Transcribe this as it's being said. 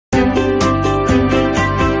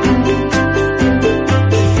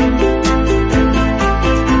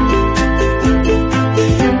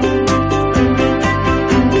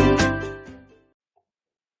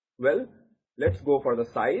let's go for the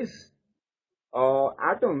size.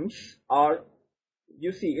 Atoms are,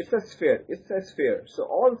 you see, it's a sphere, so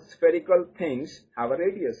all spherical things have a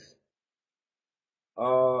radius.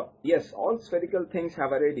 Yes, all spherical things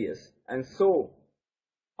have a radius, and so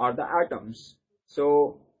are the atoms.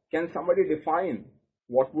 So can somebody define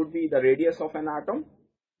what would be the radius of an atom?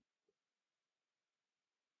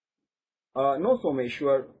 No,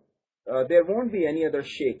 Someshwar, there won't be any other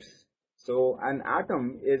shapes. So an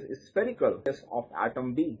atom is spherical of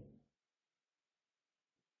atom B.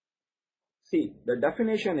 See, the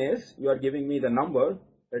definition is, you are giving me the number,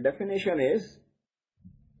 the definition is,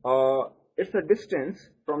 it's a distance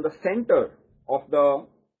from the center of the,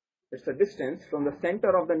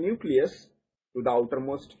 nucleus to the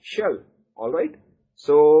outermost shell. Alright,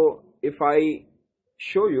 so if I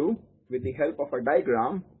show you with the help of a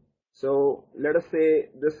diagram, so let us say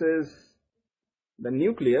this is the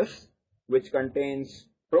nucleus, which contains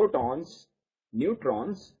protons,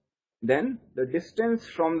 neutrons. Then the distance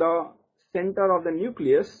from the center of the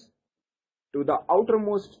nucleus to the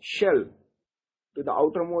outermost shell,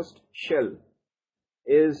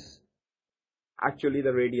 is actually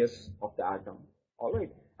the radius of the atom.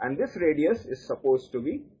 Alright, and this radius is supposed to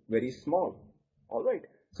be very small. Alright,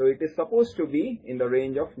 so it is supposed to be in the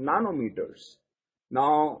range of nanometers.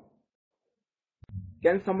 Now,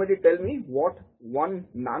 can somebody tell me what 1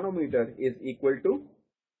 nanometer is equal to?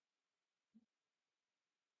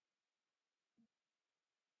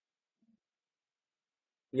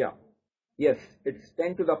 Yeah, yes, it's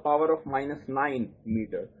 10 to the power of minus 9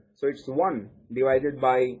 meter. So it's 1 divided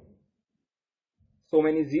by so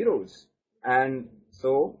many zeros. And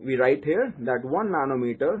so we write here that 1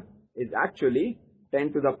 nanometer is actually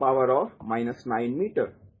 10 to the power of minus 9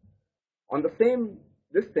 meter. On the same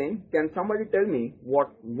this thing, can somebody tell me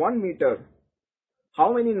what 1 meter,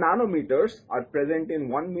 how many nanometers are present in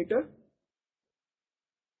 1 meter?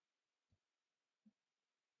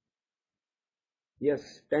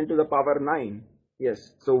 Yes, 10 to the power 9.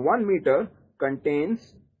 Yes, so 1 meter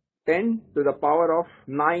contains 10 to the power of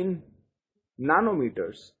 9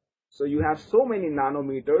 nanometers. So you have so many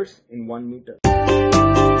nanometers in 1 meter.